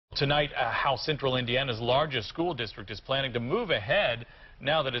Tonight, how Central Indiana's largest school district is planning to move ahead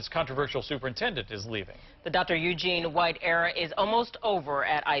now that its controversial superintendent is leaving. The Dr. Eugene White era is almost over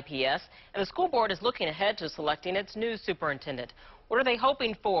at IPS, and the school board is looking ahead to selecting its new superintendent. What are they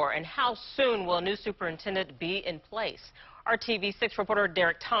hoping for, and how soon will a new superintendent be in place? Our TV6 reporter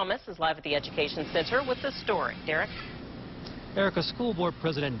Derek Thomas is live at the Education Center with this story. Derek? Erica, School Board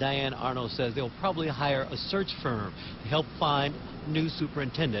President Diane Arnold says they'll probably hire a search firm to help find a new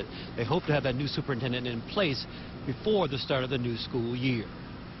superintendent. They hope to have that new superintendent in place before the start of the new school year.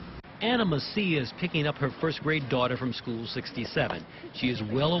 Anna Macia is picking up her first grade daughter from School 67. She is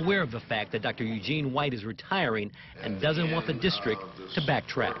well aware of the fact that Dr. Eugene White is retiring and doesn't want the district to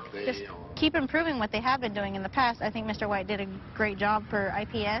backtrack. Just keep improving what they have been doing in the past. I think Mr. White did a great job for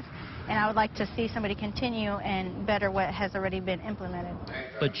IPS, and I would like to see somebody continue and better what has already been implemented.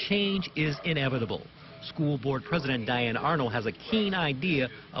 But change is inevitable. School Board President Diane Arnold has a keen idea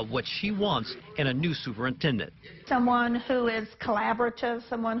of what she wants in a new superintendent. Someone who is collaborative,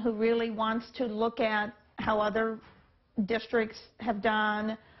 someone who really wants to look at how other districts have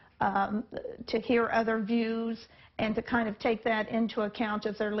done, to hear other views, and to kind of take that into account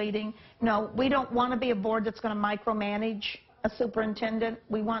as they're leading. No, we don't want to be a board that's going to micromanage a superintendent.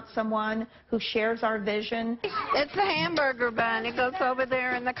 We want someone who shares our vision. It's a hamburger bun. It goes over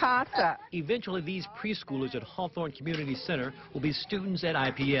there in the casa. Eventually, these preschoolers at Hawthorne Community Center will be students at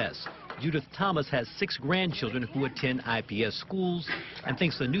IPS. Judith Thomas has 6 grandchildren who attend IPS schools and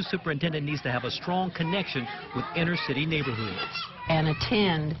thinks the new superintendent needs to have a strong connection with inner-city neighborhoods. And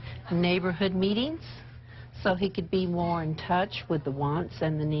attend neighborhood meetings so he could be more in touch with the wants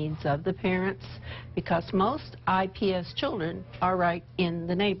and the needs of the parents, because most IPS children are right in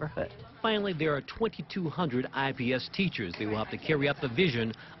the neighborhood. Finally, there are 2,200 IPS teachers. They will have to carry out the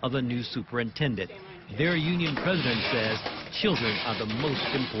vision of the new superintendent. Their union president says children are the most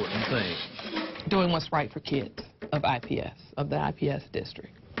important thing. Doing what's right for kids of IPS, of the IPS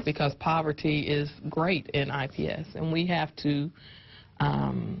district, because poverty is great in IPS, and we have to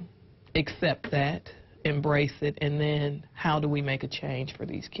accept that, embrace it, and then how do we make a change for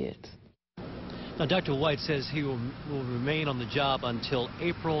these kids? Now, Dr. White says he will remain on the job until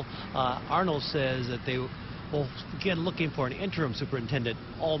April. Arnold says that they will begin looking for an interim superintendent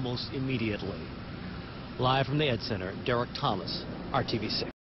almost immediately. Live from the Ed Center, Derek Thomas, RTV6.